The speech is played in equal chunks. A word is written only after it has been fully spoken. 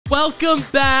Welcome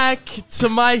back to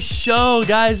my show,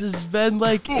 guys. It's been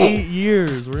like 8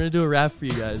 years. We're gonna do a rap for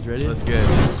you guys. Ready? Let's get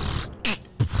it.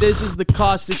 This is the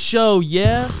Caustic Show,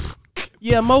 yeah?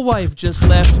 Yeah, my wife just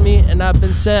left me and I've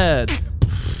been sad.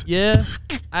 Yeah,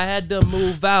 I had to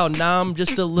move out. Now I'm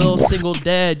just a little single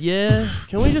dad, yeah?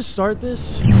 Can we just start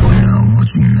this? You are now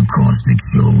watching the Caustic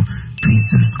Show. Please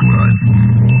subscribe for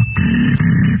more.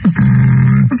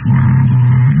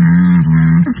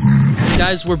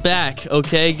 Guys, we're back,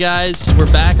 okay, guys?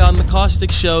 We're back on the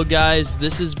Caustic Show, guys.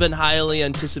 This has been highly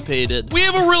anticipated. We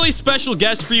have a really special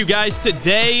guest for you guys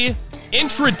today.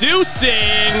 Introducing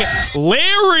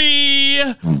Larry.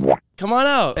 Come on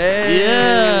out. Hey.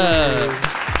 Yeah.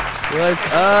 What's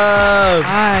up?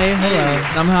 Hi, hello.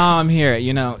 Somehow I'm here.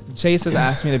 You know, Chase has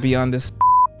asked me to be on this.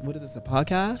 What is this, a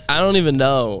podcast? I don't even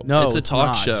know. No, it's a it's talk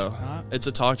not. show. Huh? It's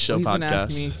a talk show He's podcast. been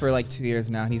asking me for like 2 years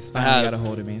now, and he's finally got a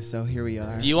hold of me. So here we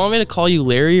are. Do you want me to call you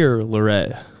Larry or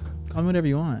Larray? Call me whatever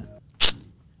you want.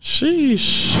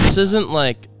 Sheesh. This isn't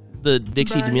like the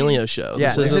Dixie D'Amelio show.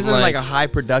 Yeah, this isn't like a high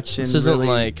production. This isn't really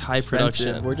like high expensive.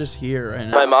 production. We're just here right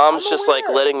now. My mom's just like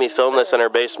letting me film this in her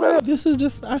basement. This is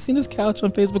just, I seen this couch on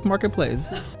Facebook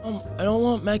Marketplace. I don't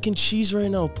want mac and cheese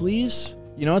right now, please.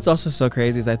 You know what's also so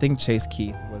crazy is I think Chase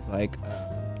Keith was like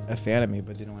a fan of me,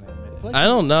 but didn't want to admit it. I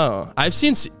don't know. I've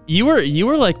seen you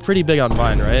were like pretty big on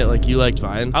Vine, right? Like you liked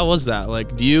Vine. How was that?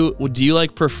 Like, do you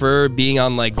like prefer being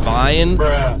on like Vine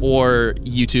or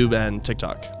YouTube and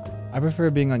TikTok? I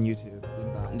prefer being on YouTube.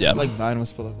 Yeah. Like Vine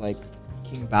was full of like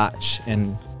King Batch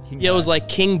and King Yeah, it was Batch. like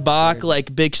King Bach,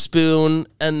 like Big Spoon,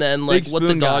 and then like Big what the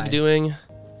Spoon dog guy. doing?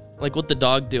 Like what the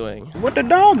dog doing? What the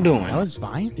dog doing? That was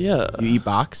Vine? Yeah. You eat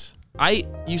box?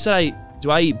 You said do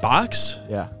I eat box?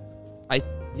 Yeah.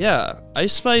 Yeah.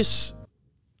 Ice Spice.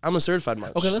 I'm a certified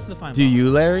munch. Okay, let's define Do box. you,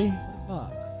 Larry? What is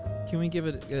box? Can we give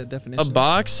it a A definition?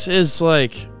 box is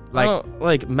like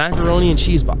like macaroni and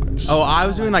cheese box. Oh, I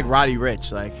was doing like Roddy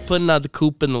Rich, like. Putting out the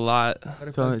coop in the lot.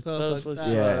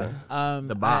 Yeah.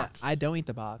 The box. I don't eat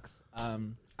the box. I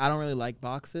don't really like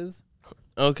boxes.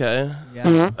 Okay.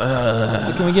 Yeah.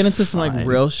 But can we get into some like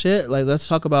real shit? Like, let's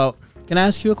talk about. Can I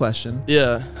ask you a question?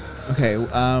 Yeah. Okay.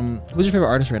 Who's your favorite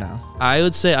artist right now? I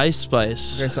would say Ice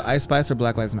Spice. Okay, so Ice Spice or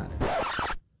Black Lives Matter?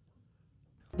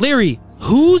 Larry,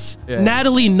 who's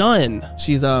Natalie Nunn?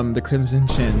 She's the Crimson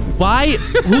Chin. Why?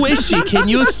 Who is she? Can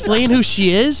you explain who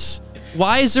she is?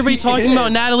 Why is everybody talking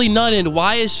about Natalie Nunn and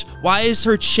why is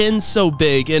her chin so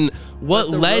big and what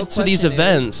The real led to these question is,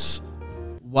 events?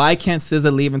 Why can't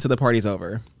SZA leave until the party's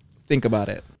over? Think about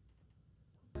it.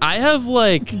 I have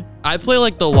like I play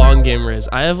like the long game Riz.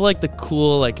 I have like the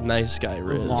cool like nice guy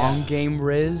Riz. Long game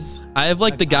Riz. I have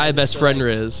like the guy best friend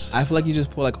Riz. I feel like you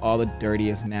just pull like all the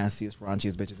dirtiest, nastiest,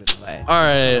 raunchiest bitches in LA. All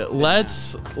right,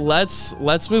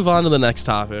 let's move on to the next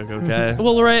topic, okay?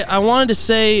 Well, Larray, I wanted to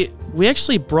say we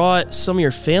actually brought some of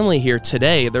your family here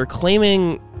today. They're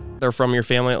claiming they're from your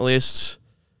family at least.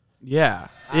 Yeah.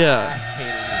 Yeah.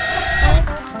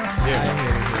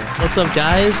 What's up,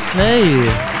 guys? Hey.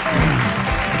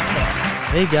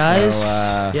 Hey, guys.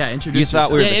 So, Yeah, introduce you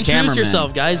thought yourself. we were yeah, the introduce cameraman.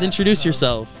 yourself, guys. Introduce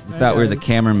yourself. You thought we were the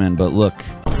cameraman, but look,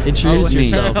 Introduce me.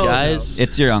 yourself, guys.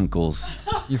 it's your uncles.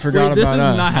 You forgot this about is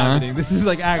us, not huh? happening. This is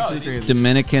like actually crazy.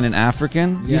 Dominican and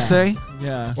African, you Yeah. say?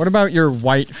 Yeah. What about your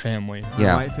white family?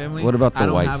 Yeah. White family? What about I the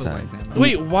don't white have a side? white family.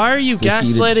 Wait, why are you It's a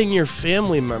heated- gaslighting your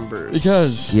family members?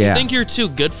 Because Yeah. You think you're too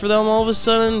good for them all of a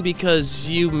sudden because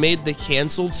you made the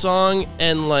canceled song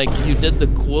and like you did the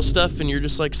cool stuff and you're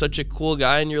just like such a cool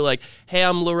guy and you're like, hey,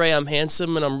 I'm Larray, I'm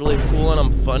handsome and I'm really cool and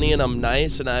I'm funny and I'm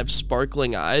nice and I have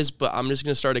sparkling eyes, but I'm just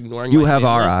gonna start ignoring You my have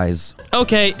our family. eyes.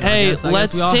 Okay, hey, guess we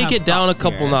let's all take have it down a thoughts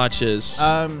couple here. notches.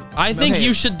 I I think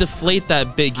you should deflate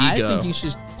that big I ego. think you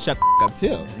should shut up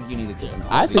too. You need to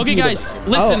I think Okay, you guys,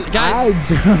 listen, Oh,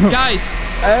 guys, I guys,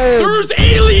 there's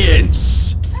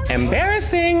aliens!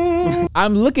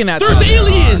 I'm looking at There's them.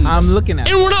 aliens! I'm looking at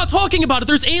And we're not talking about it,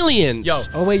 there's aliens! Yo.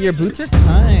 Oh wait, your boots are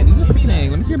kind. These are sickening.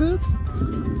 Let me see your boots.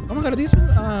 Oh my god, are these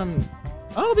from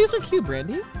oh, these are cute,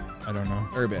 Brandy. I don't know.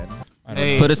 Urban.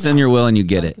 Hey. Put us in your will and you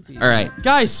get it. All right.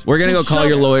 Guys, We're going to go call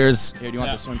your lawyers Here, do you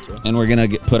want this one too? and we're going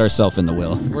to put ourselves in the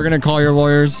will. We're gonna call your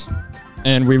lawyers,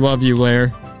 and we love you,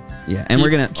 Lair. Yeah. And we're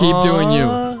going to keep doing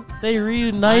you. They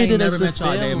reunited I as never a met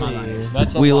y'all a day in my family. life.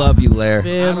 That's we love you, Lair.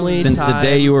 Family Since the time,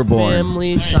 day you were born.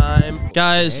 Family time.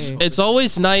 Guys, it's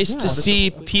always nice to see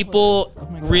people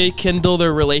rekindle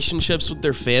their relationships with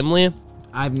their family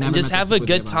I've never and just met have this a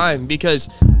people good day time because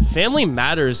family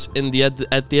matters at the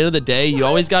end of the day. You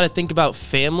always got to think about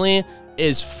family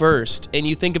is first, and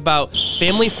you think about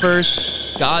family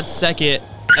first, God second,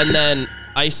 and then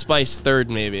Ice Spice third,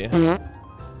 maybe.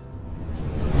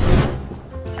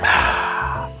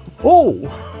 Oh,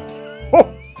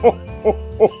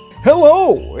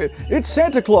 Hello, it's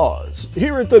Santa Claus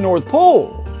here at the North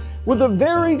Pole with a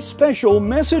very special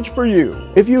message for you.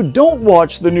 If you don't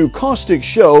watch the new Caustic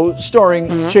show starring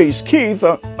Chase Keith,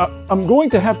 I'm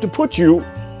going to have to put you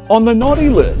on the naughty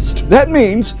list. That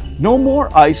means no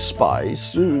more Ice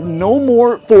Spice, no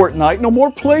more Fortnite, no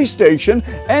more PlayStation,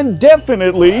 and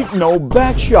definitely no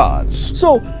backshots.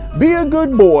 So be a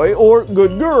good boy or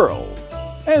good girl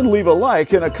and leave a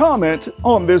like and a comment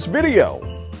on this video.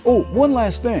 Oh, one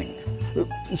last thing.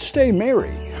 Stay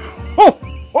merry. Now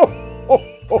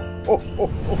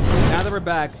that we're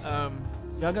back,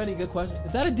 y'all got any good questions?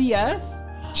 Is that a DS?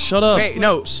 Shut up. Wait,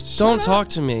 no. Don't talk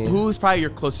to me. Who's probably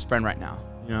your closest friend right now?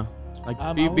 You know,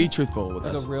 like be truthful with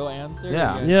Like us. a real answer?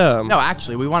 Yeah. Yeah. No,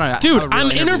 actually, we want to. Dude,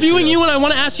 I'm interviewing you and I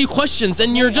want to ask you questions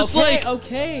and you're just like...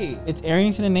 Okay. It's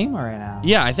Arrington and Neymar right now.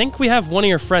 Yeah, I think we have one of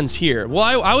your friends here.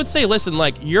 Well, I would say, listen,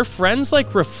 like, your friends,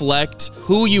 like, reflect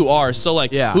who you are. So,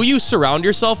 like, who you surround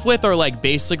yourself with are, like,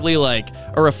 basically, like,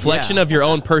 a reflection of your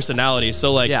own personality.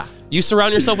 So, like, you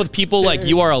surround yourself with people, like,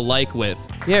 you are alike with.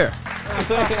 Here.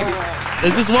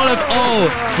 This is one of,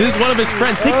 this is one of his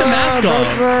friends. Take the mask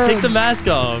off. Take the mask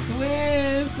off.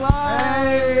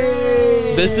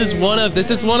 This is one of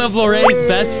Larray's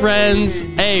best friends.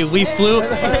 Hey, we flew.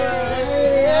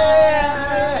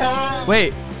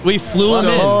 Wait, we flew him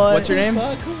in. What's your name?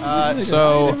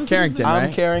 So it's Carrington, right?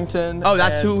 I'm Carrington. Oh,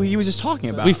 that's who he was just talking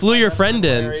about. We flew your friend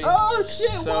in. Oh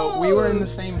shit! So we were in the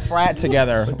same frat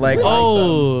together, like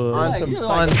on some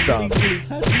fun stuff.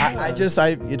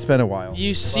 It's been a while.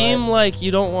 You seem like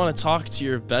you don't want to talk to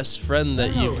your best friend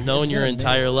that you've known your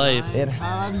entire life.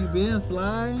 How have you been,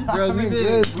 Slime? Bro, we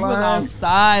good, was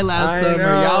outside last summer.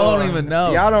 Y'all don't even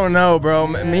know. Y'all don't know, bro.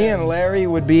 Me and Larry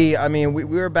would be. I mean, we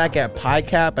were back at Pie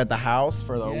Cap at the house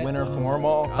for the winter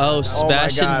formal. Oh,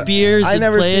 smashing beers and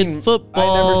playing football.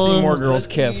 I never seen more girls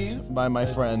kissed by my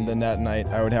friend than that night.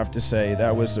 I would have to say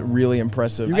that was really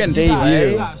impressive. You getting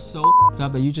You got so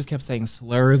up that you just kept saying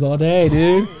slurs all day,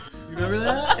 dude. You remember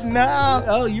that? No.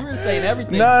 Oh, you were saying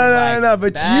everything. No.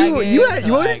 But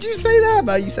what did you say that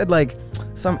about? You said like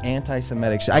some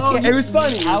anti-Semitic shit. I can't. It was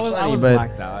funny. I was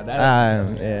blacked out.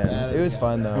 It was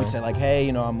fun though. We'd say like, hey,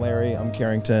 I'm Larry, I'm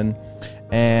Carrington,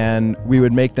 and we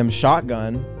would make them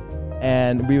shotgun,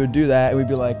 and we would do that, and we'd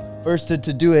be like, first to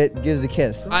do it gives a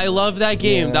kiss. I love that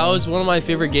game. Yeah. That was one of my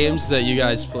favorite games that you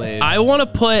guys played. I want to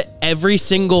put every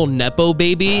single Nepo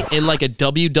baby in like a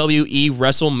WWE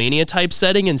WrestleMania type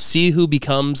setting and see who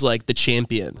becomes like the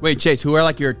champion. Wait, Chase, who are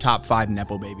like your top 5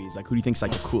 Nepo babies? Like, who do you think's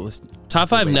like the coolest? Top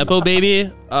 5 Nepo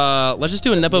baby? Let's just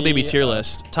do a Nepo baby tier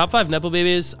list. Top 5 Nepo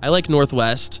babies. I like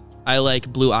Northwest. I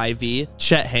like Blue Ivy.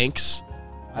 Chet Hanks.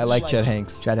 I like Chet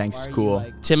Hanks. Chet Hanks is cool.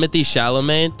 Timothy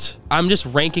Chalamet. I'm just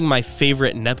ranking my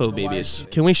favorite Nepo babies.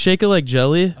 Can we shake it like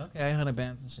jelly? Okay, 100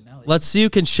 bands and Chanel. Let's see who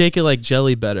can shake it like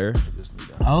jelly better.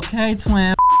 Okay,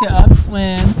 twin. Up,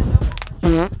 twin.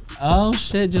 Oh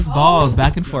shit, just balls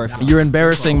back and forth. You're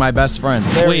embarrassing my best friend.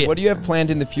 Larry, wait, what do you have planned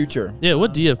in the future? Yeah,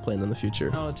 what do you have planned in the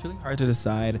future? Oh, it's really hard to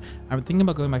decide. I'm thinking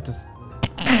about going back to school.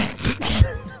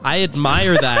 I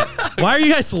admire that. Why are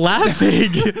you guys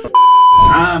laughing?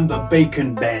 I'm the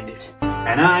Bacon Bandit,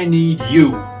 and I need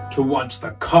you to watch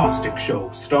the Caustic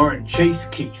Show starring Chase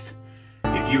Keith.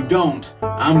 If you don't,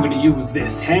 I'm gonna use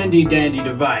this handy-dandy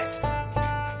device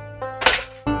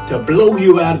to blow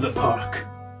you out of the park.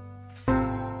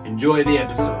 Enjoy the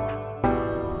episode.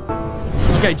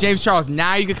 Okay, James Charles,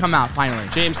 now you can come out, finally.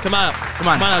 James, come out. Come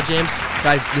on. Come on out, James.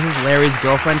 Guys, this is Larry's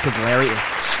girlfriend, because Larry is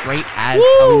straight as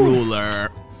a ruler.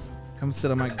 Come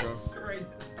sit on my girl.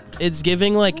 It's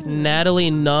giving like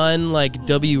Natalie Nunn, like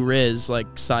W Riz, like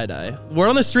side-eye. Word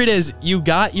on the street is you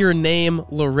got your name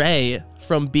Larray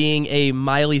from being a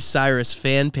Miley Cyrus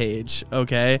fan page,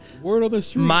 okay? Word on the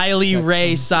street. Miley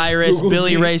Ray Cyrus,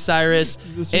 Billy Ray Cyrus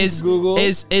is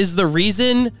the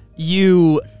reason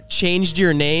you changed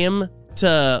your name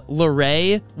to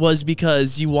Larray was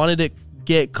because you wanted to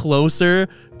get closer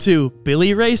to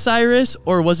Billy Ray Cyrus,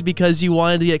 or was it because you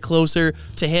wanted to get closer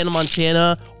to Hannah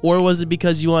Montana, or was it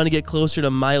because you wanted to get closer to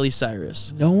Miley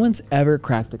Cyrus? No one's ever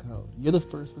cracked the code. You're the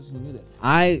first person who knew this.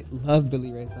 I love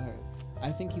Billy Ray Cyrus.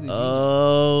 I think he's a genius.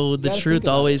 Oh, the truth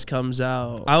always comes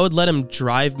out. I would let him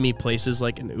drive me places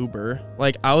like an Uber.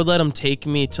 Like, I would let him take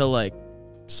me to like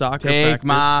soccer practice. Take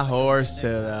my horse to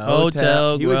the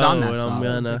hotel. He was on that song. song. I'm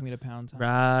gonna Take me to Pound Town.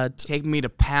 ride. Take me to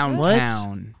Pound What?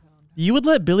 Town. You would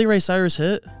let Billy Ray Cyrus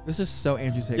hit? This is so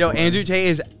Andrew Tate. Yo, Andrew Tate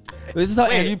is... This is how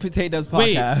Andrew Tate does podcasts.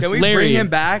 Wait, Can we Larry. bring him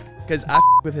back? Because I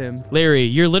with him. Larry,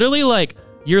 you're literally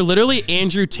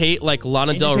Andrew Tate, like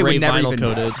Lana Del Tate Rey would never vinyl even-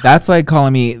 coated. That's like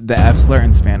calling me the F slur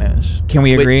in Spanish. Can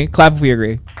we agree? Clap if we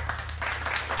agree.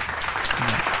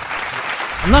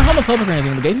 I'm not homophobic or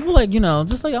anything, but gay people, like, you know,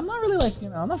 just like, I'm not really like, you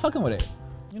know, I'm not fucking with it.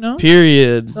 You know?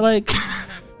 Period. So, like,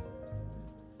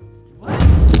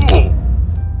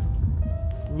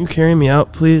 Can you carry me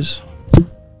out, please?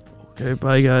 Okay,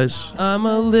 bye, guys. I'm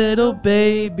a little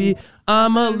baby.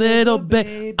 I'm a little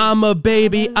baby. I'm a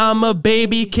baby. I'm a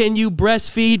baby. Can you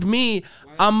breastfeed me?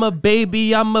 I'm a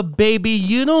baby. I'm a baby.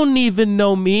 You don't even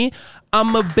know me.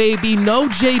 I'm a baby, no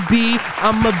JB.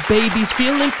 I'm a baby,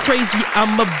 feeling crazy.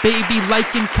 I'm a baby,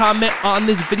 like and comment on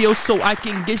this video so I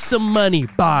can get some money.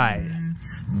 Bye.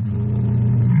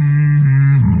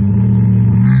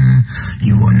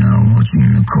 You are now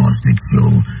watching the Caustic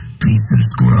Show. Please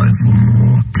subscribe for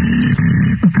more.